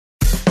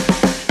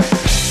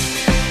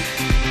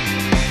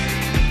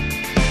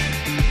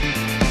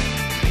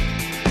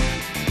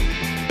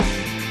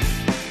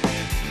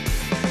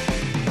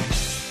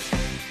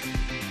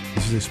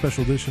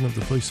special edition of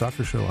the Philly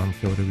Soccer Show. I'm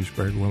KOW's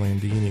Greg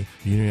Orlandini.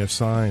 The Union have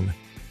signed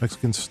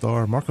Mexican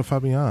star Marco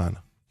Fabian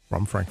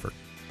from Frankfurt.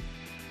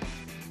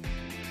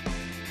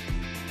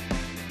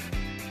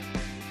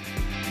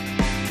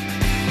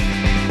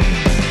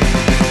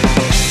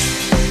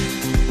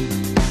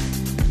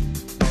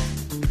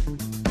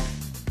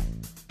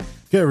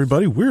 Okay,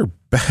 everybody, we're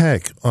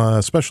back on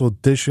a special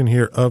edition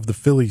here of the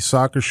Philly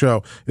Soccer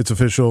Show. It's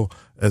official,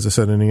 as I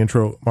said in the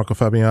intro, Marco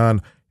Fabian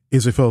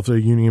is a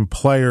Philadelphia Union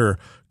player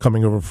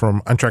coming over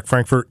from Eintracht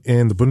Frankfurt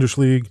in the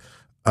Bundesliga.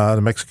 The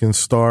Mexican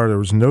star, there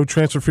was no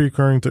transfer fee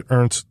occurring to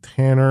Ernst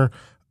Tanner.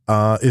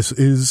 He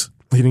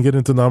didn't get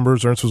into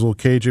numbers. Ernst was a little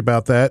cagey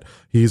about that.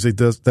 He's a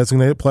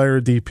designated player,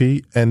 a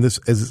DP, and this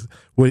is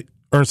what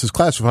Ernst is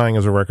classifying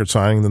as a record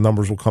signing. The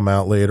numbers will come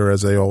out later,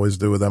 as they always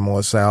do with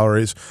MLS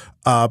salaries.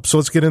 So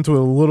let's get into it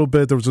a little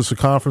bit. There was just a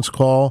conference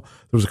call.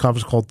 There was a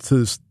conference call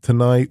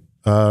tonight,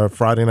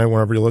 Friday night,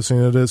 whenever you're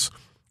listening to this.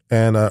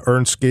 And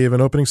Ernst gave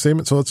an opening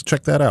statement. So let's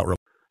check that out.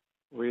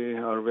 We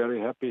are very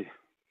happy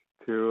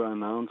to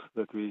announce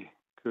that we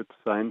could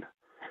sign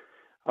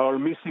our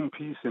missing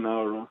piece in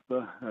our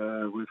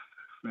roster with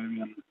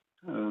Fabian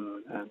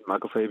and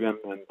Marco Fabian.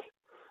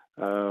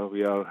 And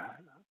we are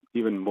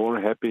even more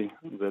happy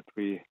that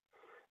we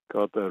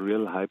got a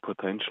real high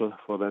potential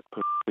for that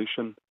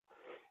position,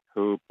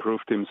 who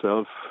proved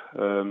himself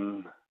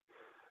in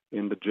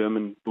the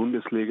German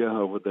Bundesliga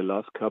over the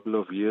last couple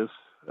of years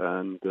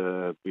and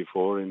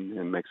before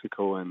in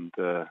Mexico, and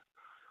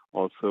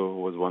also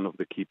was one of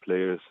the key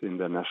players in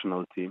the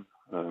national team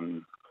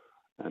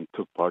and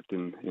took part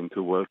in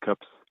 2 World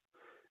Cups.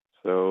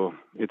 So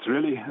it's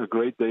really a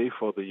great day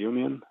for the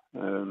Union,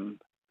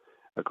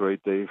 a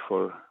great day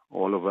for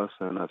all of us,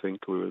 and I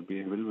think we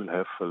will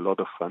have a lot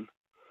of fun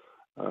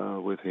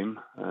with him.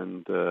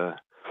 And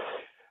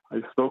I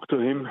spoke to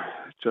him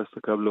just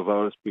a couple of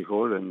hours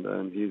before,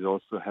 and he's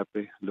also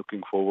happy,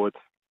 looking forward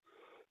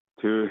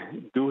to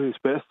do his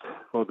best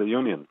for the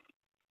Union.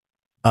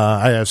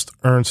 I asked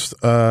Ernst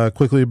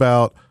quickly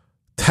about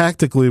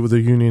tactically with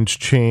the Union's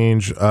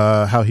change,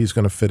 how he's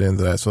going to fit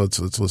into that. So let's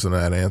listen to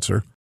that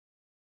answer.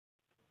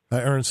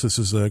 Hi, Ernst. This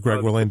is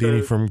Greg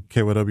Orlandini from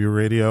KOW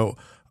Radio.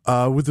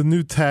 With the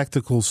new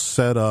tactical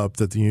setup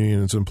that the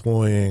Union is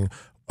employing,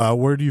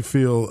 where do you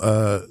feel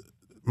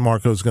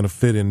Marco is going to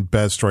fit in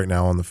best right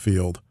now on the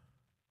field?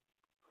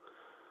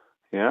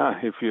 Yeah,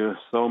 if you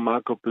saw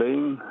Marco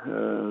playing,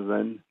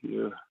 then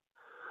you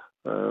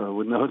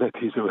would know that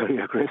he's a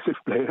very aggressive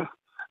player.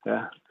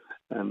 Yeah,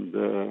 and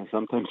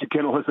sometimes he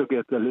can also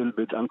get a little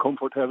bit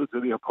uncomfortable to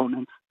the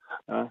opponents,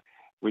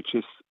 which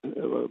is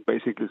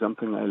basically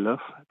something I love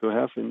to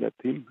have in that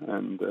team.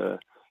 And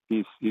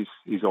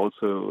he's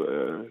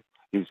also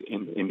he's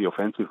in the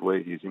offensive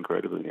way. He's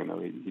incredible. You know,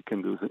 he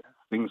can do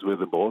things with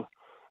the ball,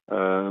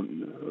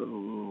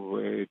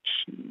 which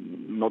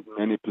not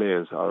many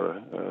players are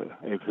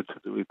able to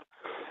do it.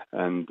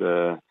 And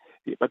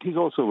but he's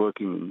also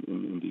working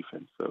in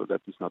defense, so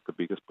that is not the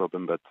biggest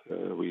problem. But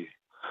we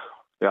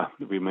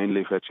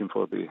mainly fetch him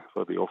for the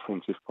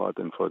offensive part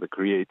and for the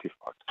creative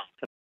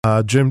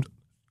part. Jim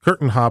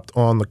Curtin hopped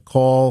on the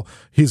call.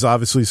 He's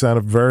obviously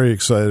sounded very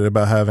excited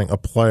about having a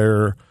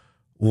player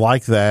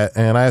like that.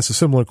 And I asked a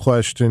similar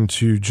question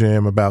to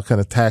Jim about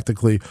kind of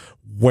tactically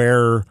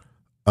where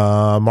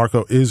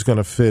Marco is going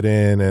to fit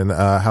in and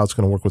how it's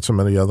going to work with some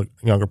of the other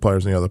younger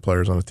players and the other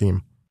players on the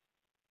team.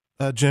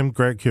 Jim,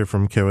 Greg here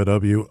from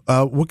KOW.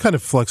 What kind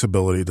of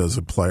flexibility does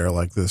a player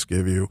like this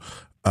give you,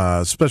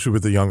 especially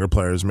with the younger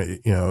players?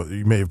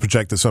 You may have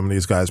projected some of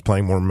these guys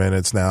playing more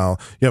minutes now.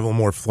 You have a little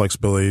more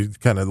flexibility to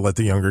kind of let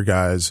the younger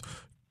guys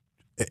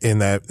in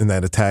that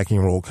attacking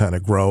role kind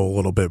of grow a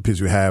little bit because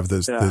you have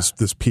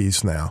this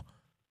piece now.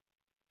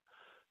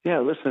 Yeah,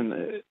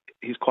 listen,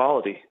 he's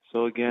quality.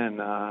 So again,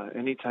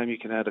 anytime you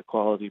can add a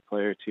quality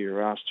player to your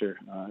roster,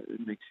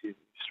 it makes you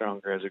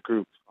stronger as a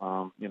group.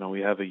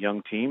 We have a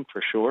young team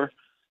for sure,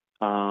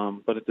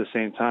 but at the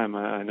same time,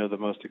 I know the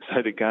most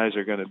excited guys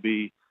are going to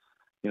be,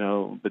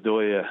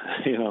 Bedoya,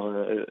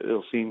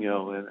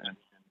 Ilsinho, and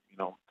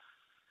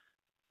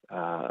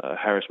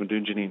Harris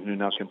Madunjanin, who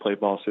now can play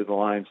balls through the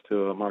lines,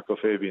 to Marco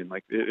Fabian.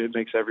 Like it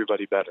makes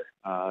everybody better.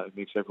 It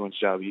makes everyone's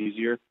job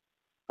easier.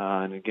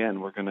 And again,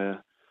 we're going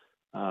to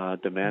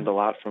demand a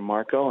lot from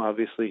Marco.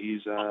 Obviously,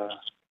 he's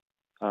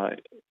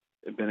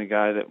been a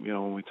guy that,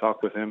 when we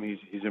talk with him,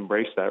 he's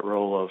embraced that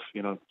role of,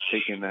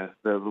 taking the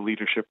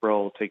leadership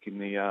role, taking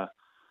the,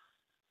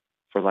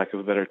 for lack of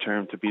a better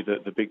term, to be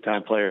the big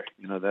time player.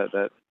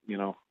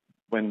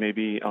 When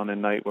maybe on a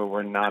night where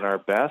we're not our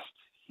best,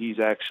 he's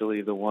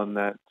actually the one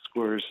that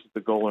scores the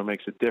goal or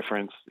makes a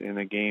difference in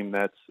a game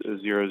that's a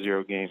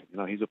 0-0 game.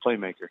 He's a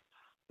playmaker,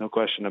 no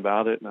question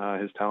about it.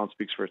 His talent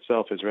speaks for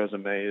itself. His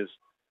resume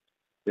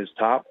is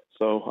top.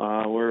 So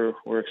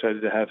we're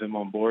excited to have him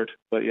on board.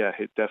 But yeah,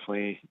 it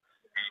definitely,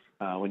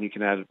 when you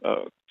can add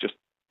just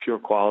pure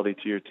quality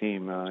to your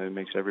team, it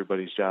makes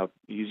everybody's job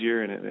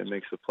easier, and it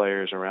makes the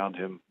players around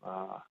him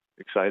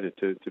excited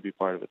to be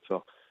part of it.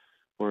 So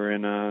we're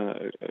in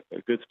a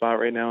good spot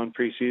right now in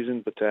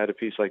preseason, but to add a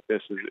piece like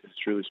this is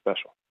truly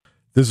special.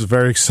 this is a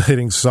very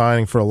exciting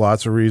signing for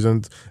lots of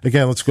reasons.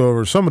 Again, let's go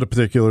over some of the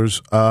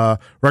particulars.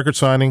 Record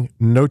signing,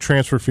 no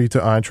transfer fee to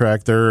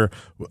Eintracht. There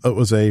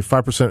was a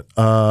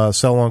 5%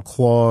 sell-on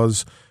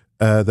clause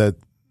that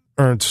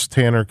Ernst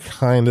Tanner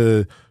kind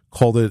of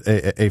called it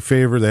a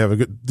favor.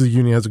 The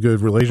union has a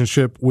good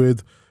relationship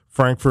with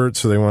Frankfurt,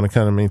 so they want to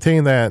kind of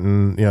maintain that,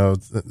 and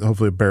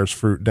hopefully it bears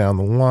fruit down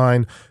the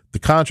line. The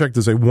contract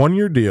is a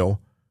 1-year deal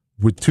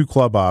with 2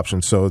 club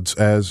options. So it's,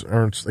 as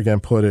Ernst again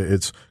put it,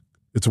 it's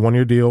a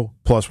 1-year deal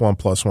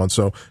 +1.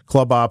 So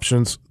club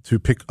options to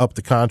pick up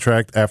the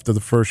contract after the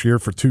first year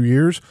for 2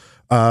 years.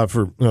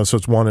 So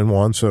it's 1 and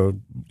 1. So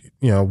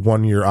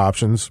 1-year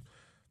options.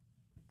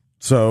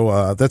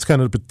 So that's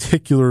kind of the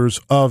particulars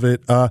of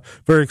it.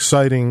 Very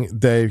exciting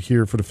day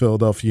here for the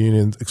Philadelphia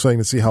Union. Exciting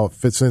to see how it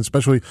fits in,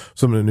 especially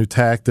some of the new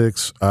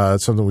tactics.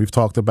 It's something we've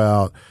talked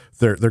about.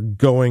 They're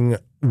going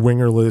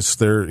wingerless.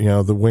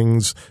 The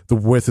wings, the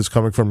width is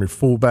coming from your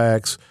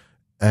fullbacks,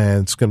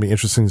 and it's going to be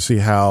interesting to see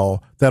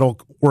how that all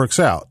works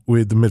out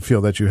with the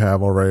midfield that you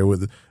have already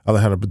with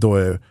Alejandro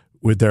Bedoya,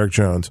 with Derek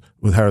Jones,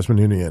 with Harris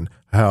Manunian,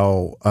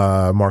 how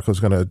Marco's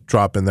going to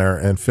drop in there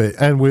and fit,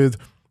 and with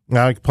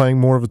now playing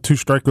more of a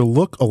 2-striker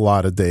look a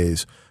lot of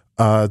days.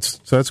 So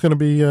it's going to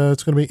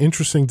be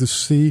interesting to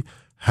see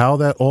how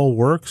that all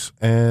works.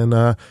 And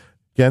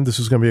again, this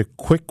is going to be a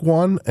quick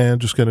one, and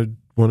just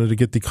wanted to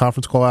get the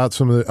conference call out,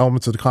 some of the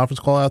elements of the conference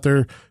call out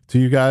there to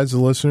you guys, the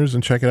listeners,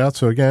 and check it out.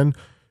 So again,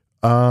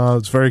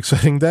 it's a very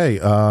exciting day.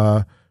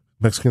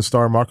 Mexican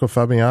star Marco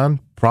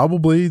Fabian,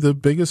 probably the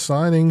biggest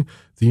signing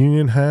the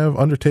Union have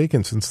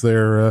undertaken since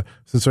their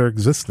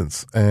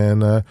existence,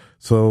 and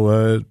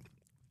so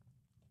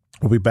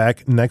we'll be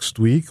back next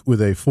week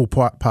with a full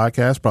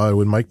podcast, probably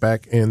with Mike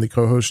back in the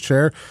co-host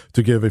chair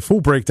to give a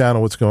full breakdown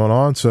of what's going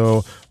on. So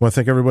I want to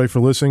thank everybody for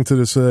listening to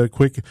this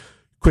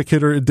quick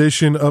hitter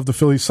edition of the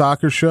Philly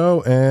Soccer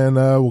Show, and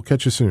we'll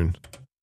catch you soon.